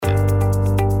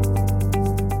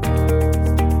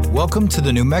Welcome to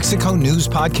the New Mexico News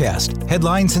Podcast,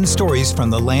 headlines and stories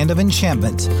from the land of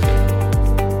enchantment.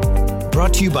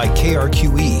 Brought to you by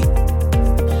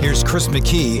KRQE. Here's Chris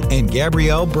McKee and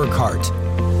Gabrielle Burkhart.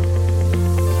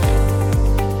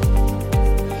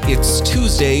 It's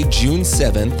Tuesday, June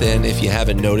 7th, and if you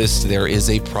haven't noticed, there is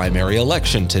a primary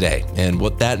election today. And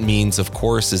what that means, of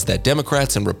course, is that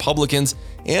Democrats and Republicans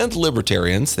and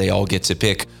Libertarians, they all get to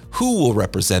pick who will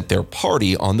represent their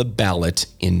party on the ballot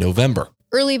in November.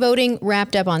 Early voting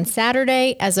wrapped up on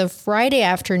Saturday. As of Friday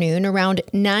afternoon, around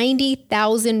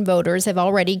 90,000 voters have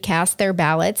already cast their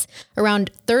ballots.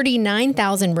 Around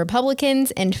 39,000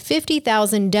 Republicans and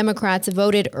 50,000 Democrats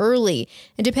voted early.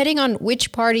 And depending on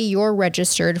which party you're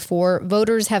registered for,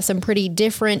 voters have some pretty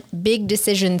different big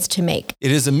decisions to make.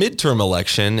 It is a midterm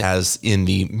election, as in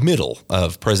the middle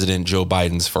of President Joe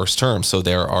Biden's first term. So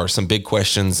there are some big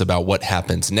questions about what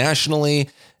happens nationally,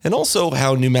 and also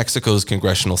how New Mexico's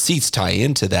congressional seats tie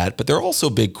into that. But there are also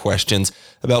big questions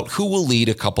about who will lead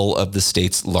a couple of the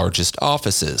state's largest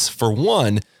offices. For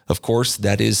one, of course,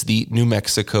 that is the New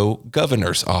Mexico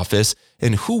governor's office,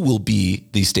 and who will be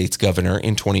the state's governor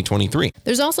in 2023.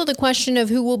 There's also the question of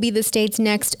who will be the state's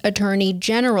next attorney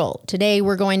general. Today,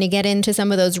 we're going to get into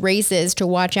some of those races to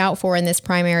watch out for in this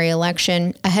primary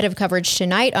election ahead of coverage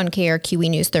tonight on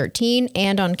KRQE News 13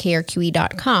 and on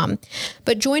KRQE.com.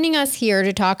 But joining us here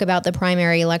to talk about the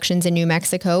primary elections in New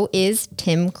Mexico is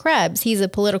Tim Krebs. He's a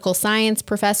political science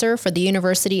professor for the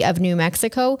University of New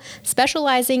Mexico,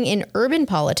 specializing in urban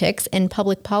politics and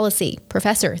public policy.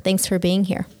 Professor, thanks for being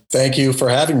here. Thank you for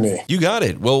having me. You got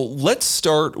it. Well, let's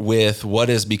start with what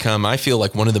has become, I feel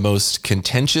like, one of the most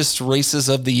contentious races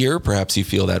of the year. Perhaps you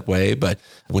feel that way, but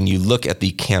when you look at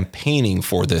the campaigning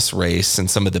for this race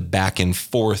and some of the back and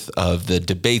forth of the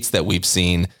debates that we've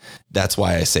seen, that's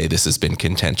why I say this has been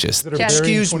contentious.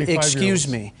 Excuse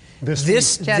me. This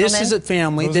is a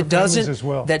family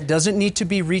that doesn't need to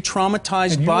be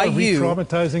re-traumatized by you,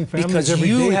 because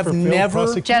you have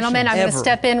never. Gentlemen, I'm going to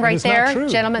step in right there.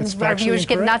 Gentlemen, our viewers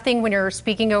get nothing when you're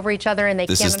speaking over each other and they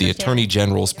can't understand. This is the Attorney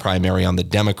General's primary on the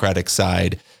Democratic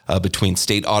side between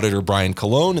State Auditor Brian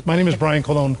Colon. My name is Brian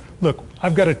Colon. Look,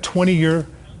 I've got a 20-year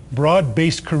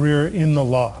broad-based career in the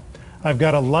law. I've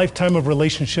got a lifetime of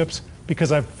relationships,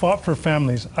 because I've fought for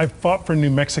families. I've fought for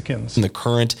New Mexicans. And the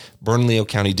current Bernalillo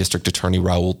County District Attorney,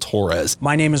 Raul Torres.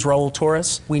 My name is Raul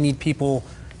Torres. We need people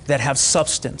that have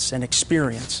substance and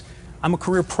experience. I'm a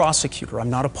career prosecutor. I'm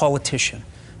not a politician.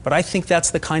 But I think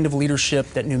that's the kind of leadership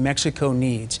that New Mexico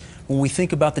needs when we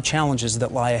think about the challenges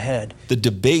that lie ahead. The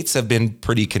debates have been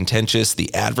pretty contentious.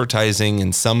 The advertising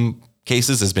in some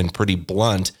cases has been pretty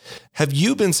blunt. Have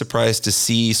you been surprised to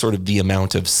see sort of the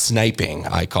amount of sniping,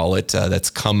 I call it,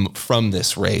 that's come from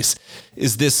this race?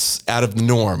 Is this out of the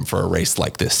norm for a race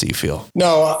like this, do you feel?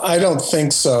 No, I don't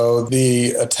think so.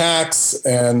 The attacks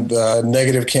and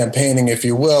negative campaigning, if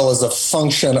you will, is a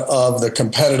function of the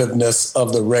competitiveness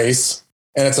of the race.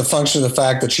 And it's a function of the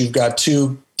fact that you've got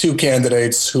two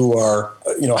candidates who are,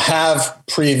 have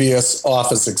previous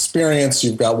office experience.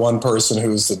 You've got one person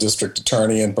who's the district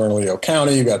attorney in Bernalillo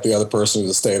County. You've got the other person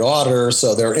who's the state auditor.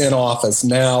 So they're in office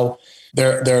now.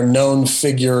 They're known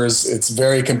figures. It's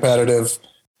very competitive.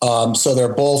 So they're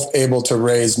both able to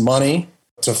raise money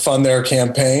to fund their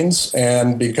campaigns.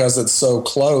 And because it's so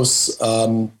close,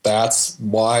 that's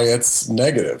why it's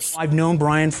negative. I've known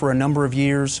Brian for a number of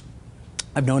years.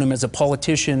 I've known him as a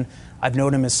politician. I've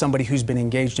known him as somebody who's been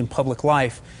engaged in public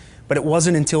life. But it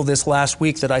wasn't until this last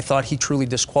week that I thought he truly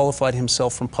disqualified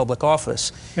himself from public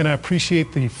office. And I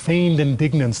appreciate the feigned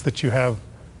indignance that you have,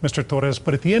 Mr. Torres.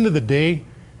 But at the end of the day,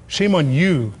 shame on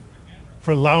you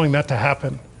for allowing that to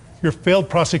happen. Your failed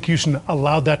prosecution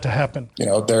allowed that to happen.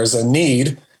 There's a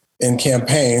need in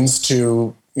campaigns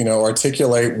to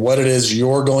articulate what it is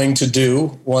you're going to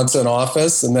do once in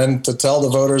office, and then to tell the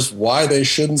voters why they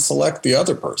shouldn't select the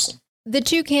other person. The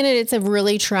two candidates have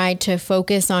really tried to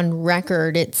focus on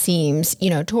record, it seems.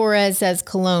 Torres says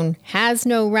Colon has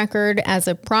no record as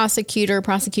a prosecutor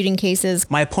prosecuting cases.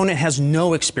 My opponent has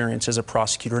no experience as a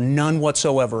prosecutor, none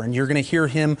whatsoever. And you're going to hear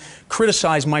him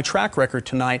criticize my track record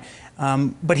tonight.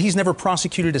 But he's never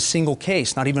prosecuted a single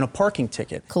case, not even a parking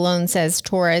ticket. Colon says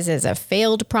Torres is a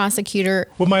failed prosecutor.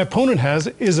 What my opponent has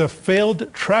is a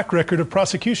failed track record of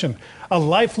prosecution, a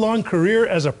lifelong career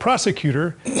as a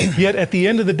prosecutor, yet at the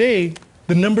end of the day,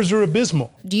 the numbers are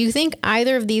abysmal. Do you think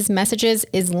either of these messages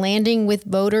is landing with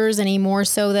voters any more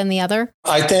so than the other?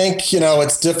 I think,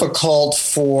 it's difficult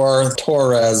for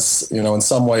Torres, in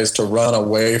some ways to run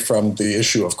away from the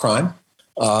issue of crime.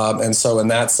 And so in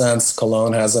that sense,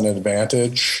 Colon has an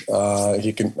advantage.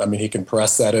 He can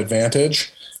press that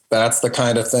advantage. That's the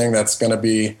kind of thing that's going to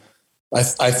be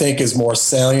I think is more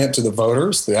salient to the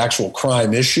voters, the actual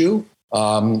crime issue,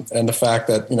 and the fact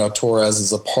that, Torres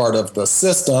is a part of the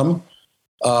system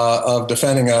of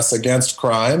defending us against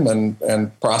crime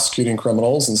and prosecuting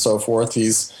criminals and so forth.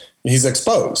 He's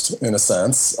exposed, in a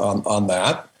sense, on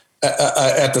that.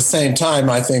 At the same time,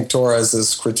 I think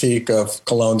Torres's critique of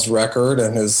Colón's record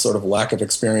and his sort of lack of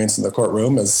experience in the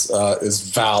courtroom is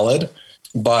valid,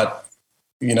 but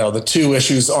the two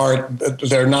issues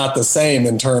they're not the same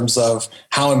in terms of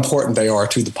how important they are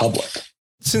to the public.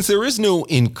 Since there is no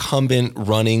incumbent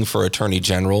running for Attorney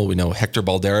General, we know Hector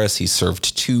Balderas, he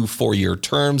served 2 4-year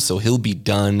terms, so he'll be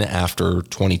done after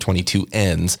 2022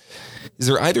 ends. Is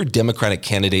there either Democratic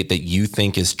candidate that you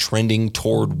think is trending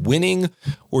toward winning,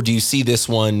 or do you see this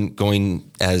one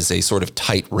going as a sort of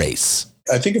tight race?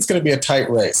 I think it's going to be a tight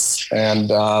race. And,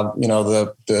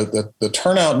 the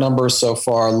turnout numbers so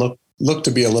far look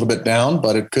to be a little bit down,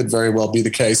 but it could very well be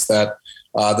the case that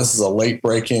this is a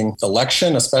late-breaking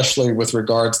election, especially with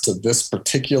regards to this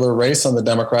particular race on the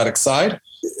Democratic side.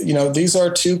 These are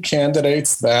two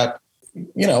candidates that,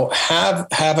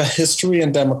 have a history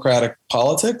in Democratic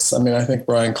politics. I mean, I think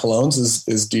Brian Colón's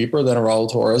is deeper than Raul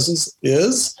Torres's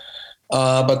is,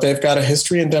 but they've got a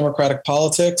history in Democratic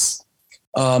politics,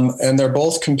 and they're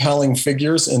both compelling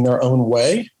figures in their own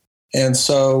way. And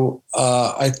so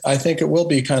I think it will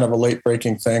be kind of a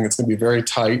late-breaking thing. It's going to be very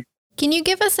tight. Can you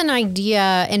give us an idea,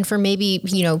 and for maybe,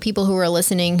 people who are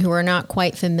listening who are not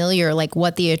quite familiar, like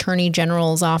what the Attorney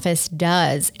General's office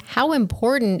does? How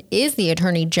important is the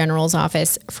Attorney General's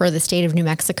office for the state of New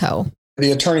Mexico?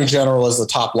 The Attorney General is the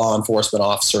top law enforcement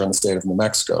officer in the state of New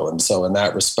Mexico. And so in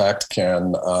that respect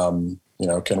can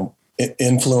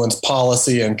influence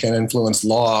policy and can influence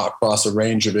law across a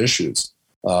range of issues,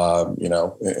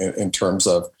 in terms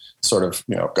of sort of,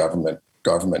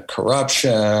 government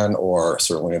corruption or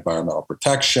certainly environmental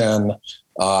protection,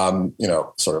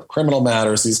 sort of criminal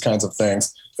matters, these kinds of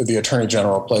things. The Attorney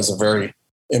General plays a very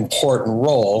important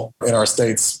role in our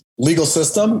state's legal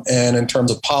system and in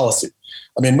terms of policy.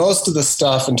 I mean, most of the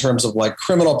stuff in terms of like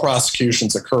criminal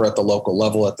prosecutions occur at the local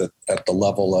level, at the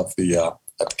level of the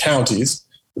counties,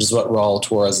 which is what Raul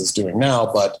Torres is doing now.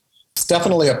 But it's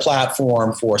definitely a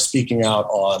platform for speaking out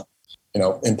on,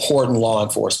 important law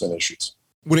enforcement issues.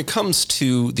 When it comes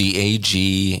to the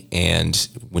AG, and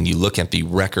when you look at the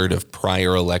record of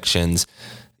prior elections,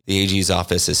 the AG's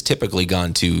office has typically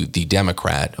gone to the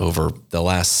Democrat over the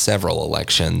last several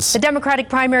elections. The Democratic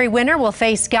primary winner will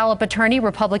face Gallup attorney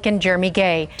Republican Jeremy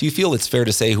Gay. Do you feel it's fair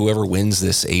to say whoever wins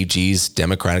this AG's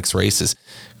Democratic's race is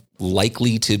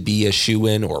likely to be a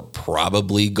shoo-in or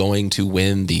probably going to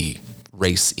win the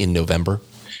race in November?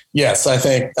 Yes, I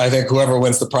think whoever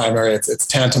wins the primary, it's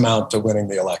tantamount to winning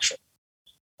the election.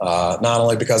 Not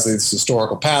only because of these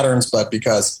historical patterns, but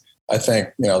because I think,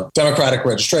 Democratic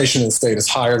registration in the state is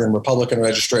higher than Republican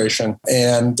registration.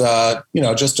 And,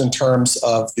 just in terms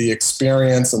of the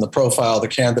experience and the profile of the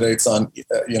candidates on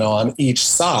each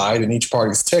side and each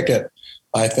party's ticket,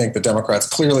 I think the Democrats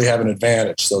clearly have an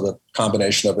advantage. So the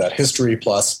combination of that history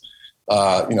plus,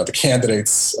 the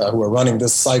candidates who are running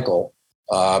this cycle,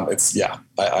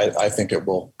 I think it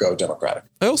will go Democratic.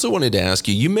 I also wanted to ask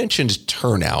you, you mentioned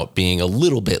turnout being a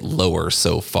little bit lower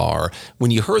so far. When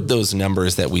you heard those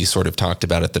numbers that we sort of talked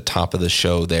about at the top of the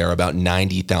show there, about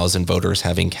 90,000 voters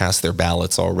having cast their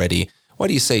ballots already, why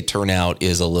do you say turnout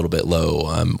is a little bit low?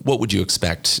 What would you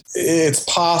expect? It's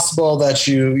possible that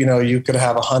you could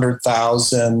have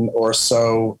 100,000 or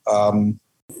so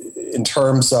in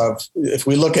terms of, if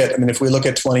we look at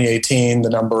 2018, the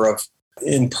number of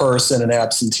in-person and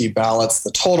absentee ballots, the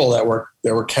total that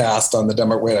were cast on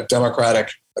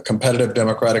a competitive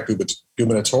Democratic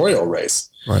gubernatorial race,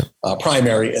 right,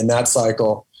 primary in that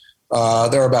cycle,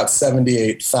 there were about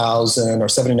 78,000 or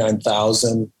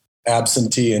 79,000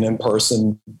 absentee and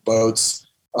in-person votes.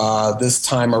 This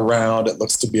time around, it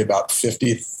looks to be about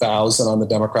 50,000 on the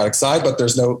Democratic side, but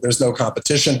there's no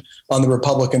competition. On the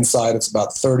Republican side, it's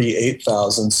about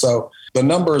 38,000. So the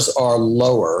numbers are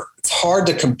lower. It's hard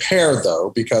to compare,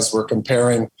 though, because we're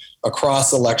comparing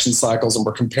across election cycles and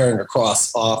we're comparing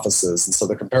across offices. And so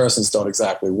the comparisons don't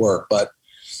exactly work. But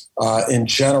in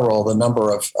general, the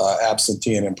number of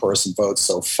absentee and in-person votes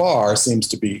so far seems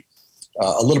to be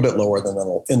a little bit lower than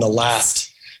in the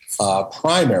last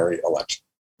primary election.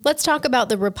 Let's talk about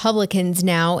the Republicans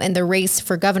now and the race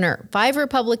for governor. 5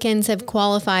 Republicans have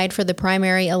qualified for the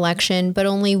primary election, but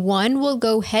only one will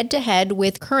go head-to-head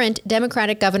with current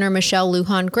Democratic Governor Michelle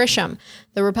Lujan Grisham.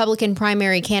 The Republican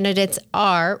primary candidates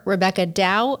are Rebecca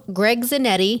Dow, Greg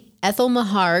Zanetti, Ethel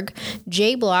Meharg,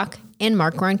 Jay Block, and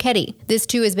Mark Ronchetti. This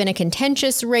too has been a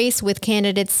contentious race with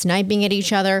candidates sniping at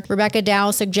each other. Rebecca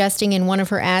Dow suggesting in one of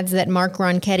her ads that Mark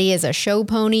Ronchetti is a show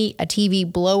pony, a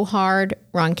TV blowhard.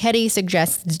 Ronchetti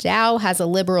suggests Dow has a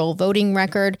liberal voting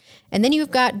record. And then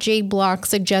you've got Jay Block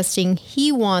suggesting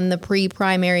he won the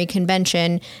pre-primary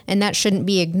convention, and that shouldn't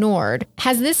be ignored.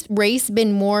 Has this race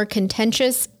been more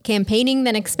contentious campaigning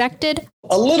than expected?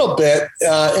 A little bit,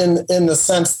 in the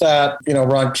sense that,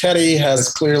 Ronchetti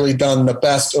has clearly done the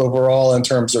best overall in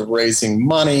terms of raising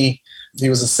money. He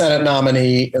was a Senate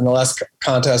nominee in the last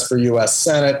contest for U.S.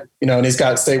 Senate, and he's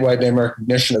got statewide name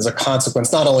recognition as a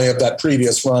consequence, not only of that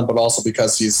previous run, but also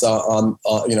because he's he's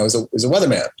a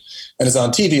weatherman and is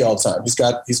on TV all the time.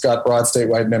 He's got broad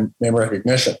statewide name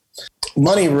recognition.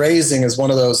 Money raising is one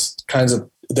of those kinds of,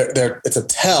 it's a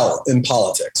tell in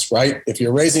politics, right? If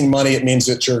you're raising money, it means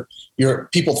that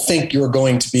people think you're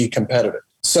going to be competitive.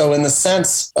 So in the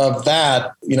sense of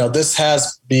that, this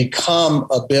has become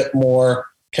a bit more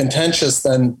contentious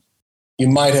than you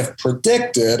might have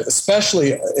predicted,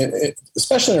 especially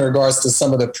in regards to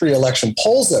some of the pre-election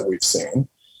polls that we've seen,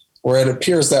 where it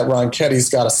appears that Ronchetti's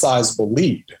got a sizable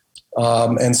lead.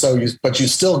 But you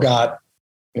still got,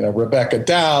 Rebecca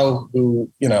Dow, who,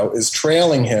 is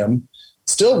trailing him,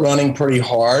 still running pretty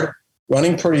hard,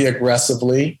 running pretty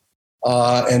aggressively,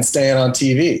 and staying on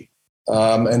TV.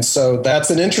 And so that's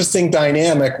an interesting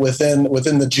dynamic within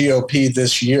the GOP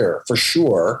this year, for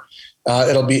sure.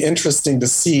 It'll be interesting to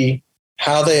see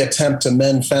how they attempt to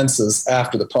mend fences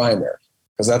after the primary,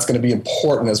 because that's going to be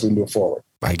important as we move forward.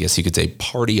 I guess you could say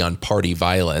party on party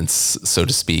violence, so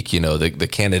to speak, the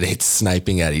candidates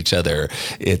sniping at each other.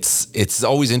 It's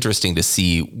always interesting to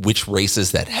see which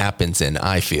races that happens in,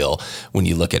 I feel, when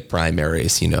you look at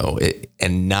primaries,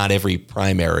 and not every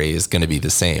primary is going to be the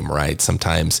same, right?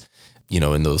 Sometimes,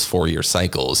 in those 4-year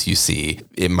cycles, you see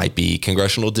it might be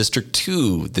Congressional District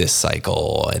 2 this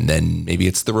cycle, and then maybe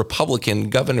it's the Republican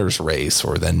governor's race,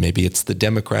 or then maybe it's the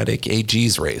Democratic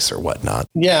AG's race or whatnot.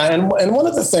 Yeah, and one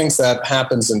of the things that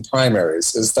happens in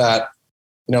primaries is that,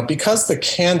 because the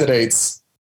candidates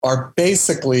are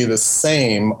basically the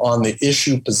same on the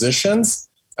issue positions,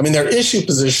 their issue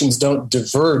positions don't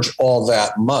diverge all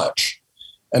that much.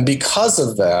 And because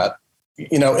of that,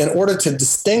 in order to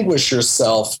distinguish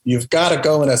yourself, you've got to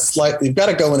go in a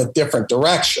different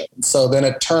direction. So then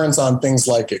it turns on things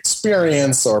like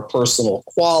experience or personal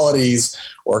qualities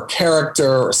or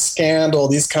character or scandal,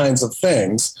 these kinds of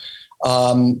things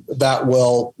that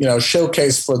will,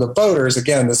 showcase for the voters,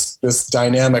 again, this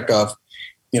dynamic of,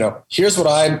 here's what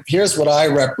I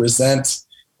represent.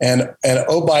 And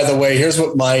oh, by the way, here's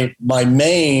what my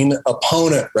main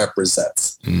opponent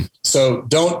represents. So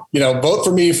don't, vote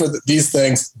for me for these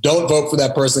things. Don't vote for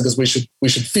that person, because we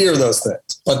should fear those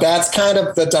things. But that's kind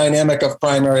of the dynamic of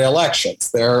primary elections.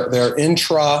 They're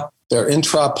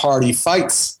intra-party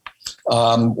fights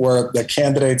where the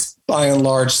candidates, by and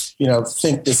large,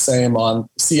 think the same,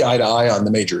 see eye to eye on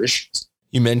the major issues.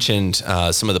 You mentioned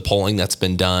some of the polling that's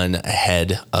been done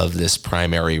ahead of this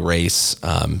primary race.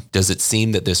 Does it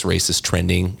seem that this race is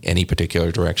trending any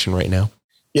particular direction right now?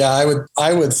 Yeah,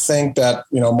 I would think that,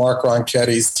 Mark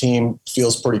Ronchetti's team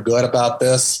feels pretty good about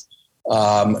this,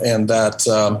 and that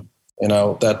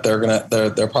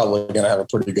that they're probably gonna have a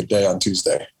pretty good day on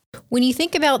Tuesday. When you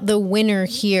think about the winner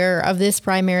here of this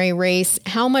primary race,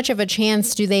 how much of a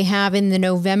chance do they have in the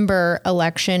November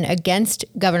election against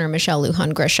Governor Michelle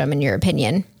Lujan Grisham, in your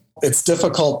opinion? It's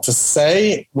difficult to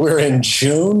say. We're in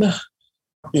June.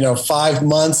 5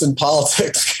 months in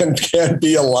politics can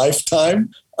be a lifetime.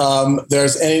 There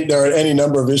are any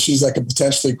number of issues that could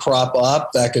potentially crop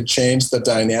up that could change the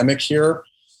dynamic here.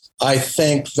 I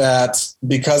think that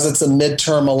because it's a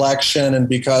midterm election and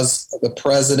because the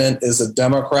president is a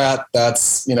Democrat,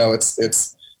 that's,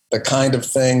 it's the kind of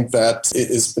thing that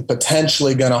is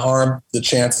potentially going to harm the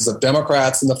chances of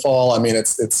Democrats in the fall.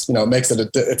 It's makes it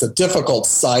it's a difficult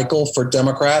cycle for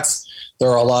Democrats. There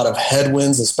are a lot of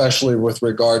headwinds, especially with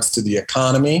regards to the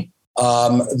economy.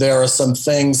 There are some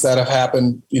things that have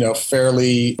happened,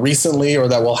 fairly recently, or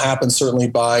that will happen certainly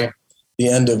by the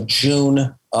end of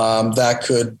June, that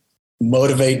could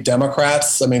motivate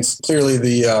Democrats. Clearly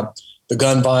the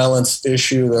gun violence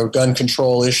issue, the gun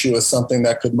control issue, is something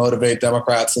that could motivate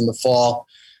Democrats in the fall.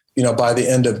 By the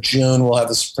end of June, we'll have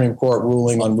the Supreme Court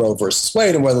ruling on Roe versus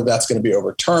Wade, and whether that's going to be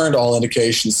overturned. All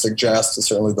indications suggest, and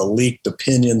certainly the leaked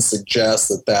opinion suggests,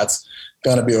 that that's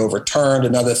going to be overturned.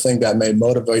 Another thing that may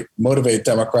motivate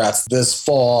Democrats this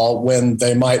fall, when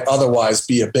they might otherwise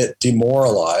be a bit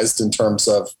demoralized in terms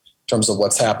of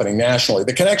what's happening nationally.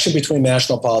 The connection between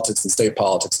national politics and state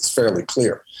politics is fairly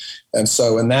clear. And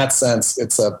so in that sense,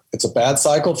 it's a bad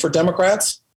cycle for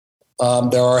Democrats.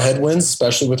 there are headwinds,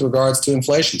 especially with regards to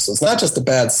inflation. So it's not just a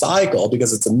bad cycle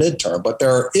because it's a midterm, but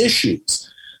there are issues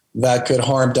that could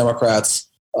harm Democrats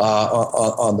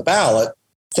on the ballot.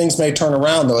 Things may turn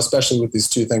around, though, especially with these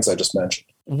two things I just mentioned.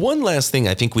 One last thing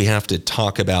I think we have to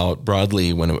talk about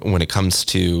broadly when it comes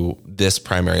to this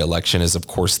primary election is, of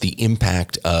course, the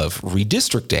impact of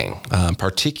redistricting,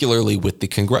 particularly with the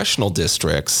congressional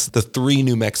districts. The 3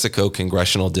 New Mexico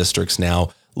congressional districts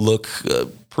now look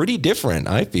pretty different,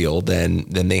 I feel, than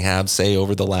they have, say,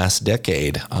 over the last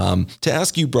decade. To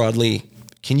ask you broadly,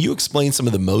 can you explain some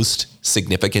of the most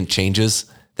significant changes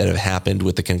that have happened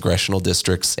with the congressional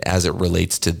districts as it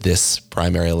relates to this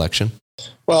primary election?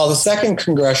 Well, the 2nd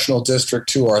congressional district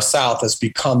to our south has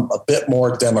become a bit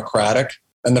more Democratic.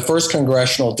 And the 1st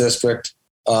congressional district,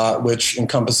 which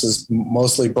encompasses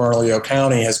mostly Bernalillo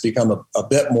County, has become a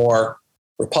bit more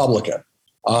Republican.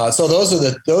 So those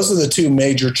are the 2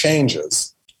 major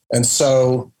changes. And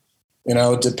so,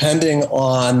 depending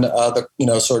on the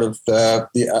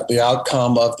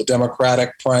outcome of the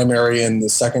Democratic primary in the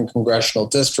 2nd congressional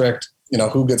district,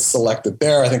 who gets selected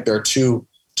there. I think there are two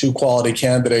quality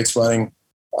candidates running,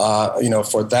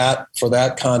 for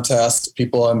that contest.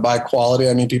 People, and by quality,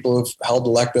 I mean people who've held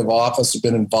elective office, have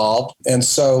been involved, and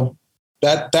so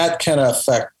that can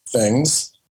affect things.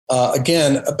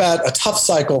 Again, about a tough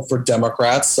cycle for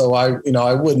Democrats. So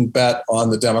I wouldn't bet on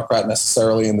the Democrat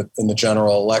necessarily in the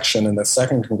general election in the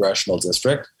 2nd congressional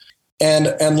district,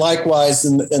 and likewise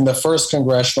in the 1st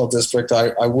congressional district,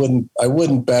 I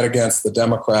wouldn't bet against the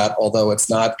Democrat, although it's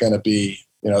not going to be.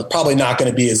 Probably not going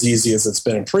to be as easy as it's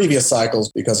been in previous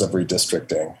cycles because of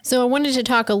redistricting. So I wanted to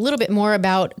talk a little bit more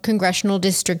about Congressional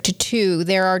District 2.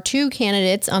 There are 2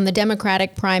 candidates on the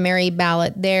Democratic primary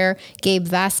ballot there. Gabe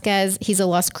Vasquez, he's a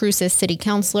Las Cruces city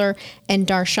councilor, and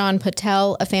Darshan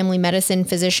Patel, a family medicine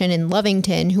physician in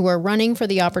Lovington, who are running for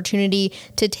the opportunity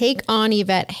to take on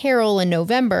Yvette Harrell in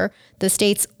November, the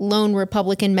state's lone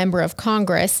Republican member of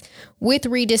Congress. With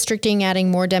redistricting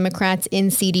adding more Democrats in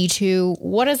CD2,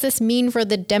 what does this mean for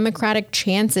the Democratic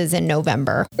chances in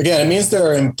November? Again, it means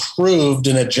they're improved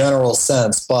in a general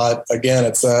sense, but again,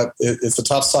 it's a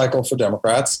tough cycle for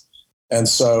Democrats. And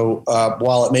so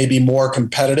while it may be more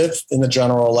competitive in the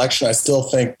general election, I still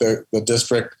think the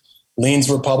district leans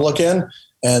Republican.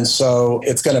 And so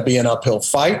it's going to be an uphill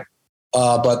fight.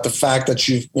 But the fact that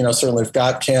you've certainly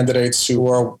got candidates who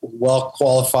are well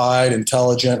qualified,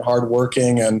 intelligent,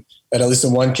 hardworking, and at least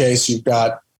in one case, you've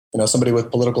got somebody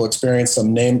with political experience,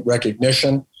 some name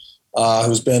recognition,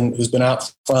 who's been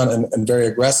out front and very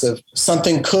aggressive.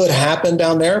 Something could happen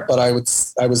down there, but I would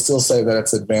still say that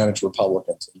it's advantage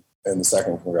Republicans in the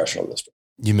 2nd congressional district.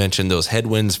 You mentioned those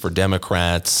headwinds for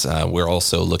Democrats. We're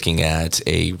also looking at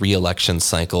a re-election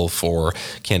cycle for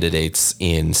candidates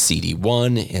in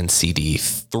CD1 and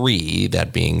CD3,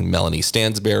 that being Melanie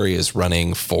Stansbury is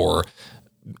running for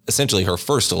essentially her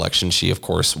first election. She, of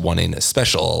course, won in a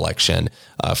special election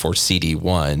for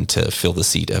CD1 to fill the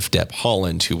seat of Deb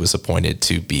Haaland, who was appointed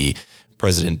to be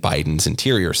President Biden's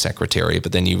Interior Secretary.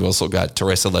 But then you've also got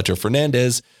Teresa Leger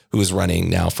Fernandez, who is running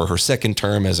now for her 2nd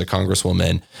term as a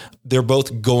congresswoman. They're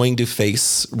both going to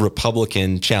face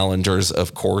Republican challengers,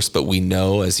 of course, but we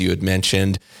know, as you had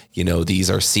mentioned, these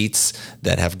are seats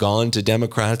that have gone to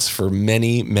Democrats for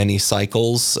many, many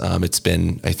cycles. It's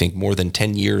been, I think, more than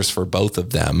 10 years for both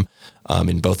of them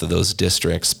in both of those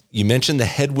districts. You mentioned the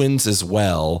headwinds as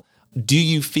well. Do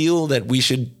you feel that we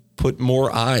should put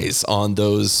more eyes on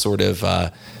those sort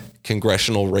of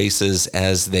congressional races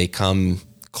as they come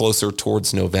closer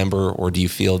towards November, or do you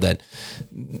feel that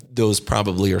those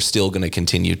probably are still going to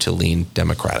continue to lean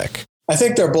Democratic? I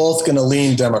think they're both going to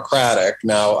lean Democratic.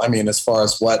 Now, I mean, as far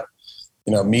as what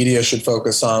media should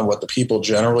focus on, what the people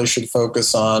generally should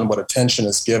focus on, what attention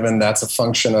is given, that's a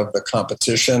function of the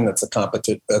competition. It's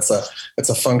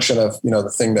a function of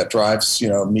the thing that drives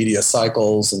media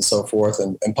cycles and so forth,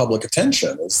 and public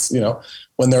attention is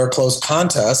when there are close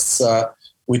contests.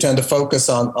 We tend to focus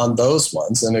on those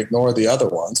ones and ignore the other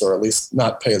ones, or at least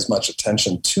not pay as much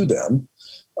attention to them.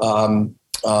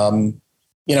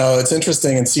 It's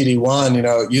interesting in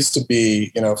CD1, it used to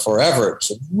be, forever.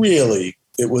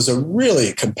 It was a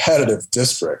really competitive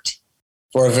district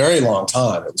for a very long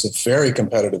time. It was a very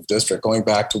competitive district going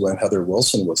back to when Heather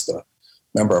Wilson was the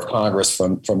member of Congress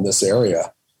from this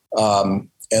area.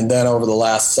 And then over the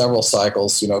last several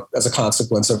cycles, as a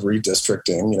consequence of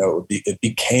redistricting, it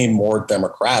became more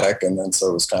Democratic, and then so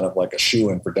it was kind of like a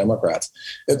shoo-in for Democrats.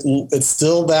 It's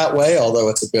still that way, although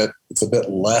it's a bit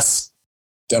less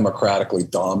democratically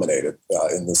dominated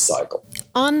in this cycle.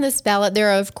 On this ballot, there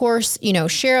are, of course,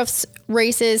 sheriff's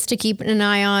races to keep an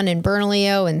eye on in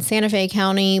Bernalillo and Santa Fe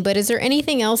County. But is there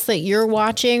anything else that you're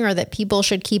watching or that people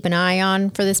should keep an eye on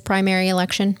for this primary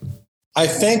election? I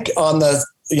think on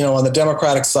the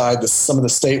Democratic side, some of the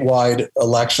statewide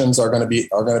elections are going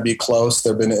to be close.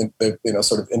 They've been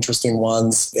sort of interesting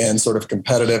ones and sort of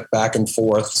competitive back and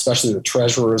forth, especially the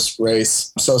treasurer's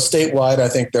race. So statewide, I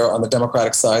think there on the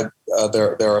Democratic side,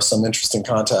 there are some interesting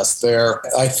contests there.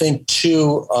 I think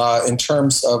too, in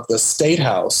terms of the state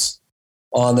house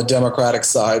on the Democratic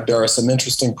side, there are some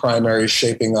interesting primaries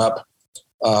shaping up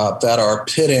that are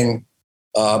pitting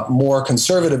more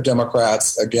conservative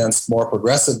Democrats against more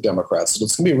progressive Democrats. So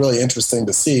it's going to be really interesting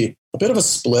to see a bit of a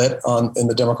split in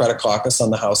the Democratic caucus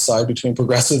on the House side between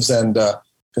progressives and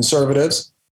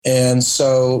conservatives. And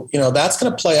so, that's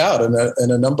going to play out in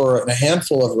a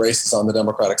handful of races on the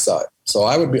Democratic side. So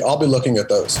I'll be looking at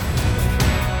those.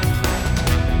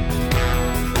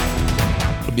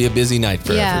 It'll be a busy night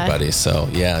for everybody. So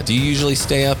do you usually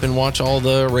stay up and watch all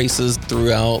the races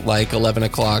throughout like 11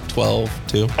 o'clock, 12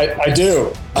 too? I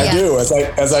do. I do.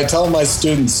 As I tell my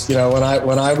students, when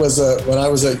I was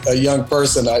a young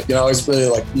person, I always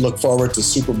really look forward to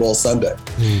Super Bowl Sunday.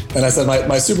 And I said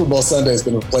my Super Bowl Sunday has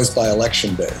been replaced by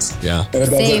election days. Yeah. And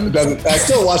it doesn't I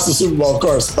still watch the Super Bowl, of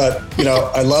course, but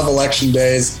I love election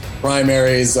days,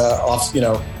 primaries,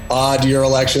 odd year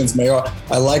elections, mayor.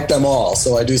 I like them all,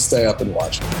 so I do stay up and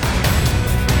watch.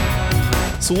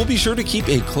 So we'll be sure to keep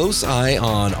a close eye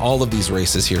on all of these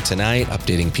races here tonight,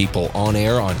 updating people on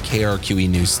air on KRQE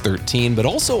News 13, but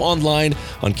also online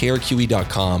on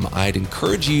KRQE.com. I'd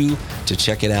encourage you to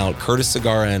check it out. Curtis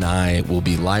Segarra and I will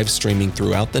be live streaming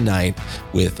throughout the night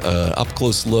with an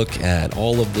up-close look at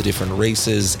all of the different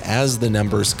races as the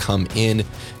numbers come in.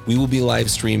 We will be live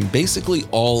streamed basically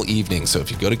all evening. So if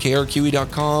you go to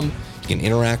KRQE.com, you can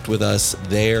interact with us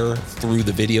there through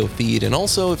the video feed. And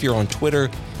also, if you're on Twitter,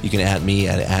 you can @ me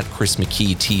at Chris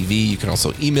McKee TV. You can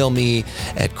also email me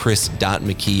at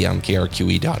chris.mckee on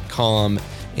krqe.com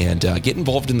and get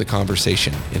involved in the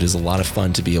conversation. It is a lot of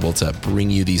fun to be able to bring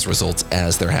you these results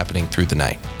as they're happening through the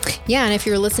night. Yeah, and if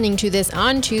you're listening to this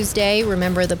on Tuesday,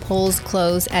 remember the polls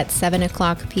close at 7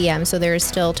 o'clock p.m., so there is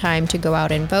still time to go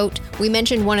out and vote. We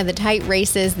mentioned one of the tight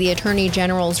races, the Attorney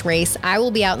General's race. I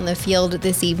will be out in the field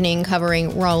this evening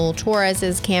covering Raul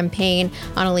Torres's campaign.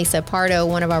 Annalisa Pardo,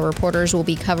 one of our reporters, will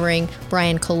be covering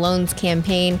Brian Colon's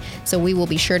campaign, so we will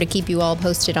be sure to keep you all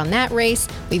posted on that race.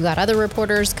 We've got other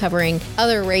reporters covering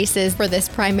other races for this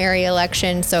primary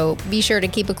election, so be sure to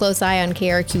keep a close eye on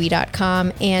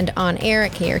KRQE.com and on air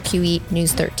at KRQE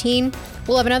News 13.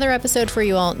 We'll have another episode for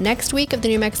you all next week of the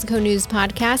New Mexico News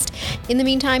Podcast. In the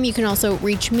meantime, you can also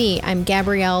reach me. I'm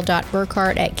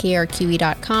Gabrielle.Burkhart at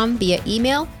KRQE.com via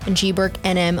email and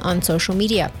gburknm on social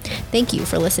media. Thank you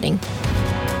for listening.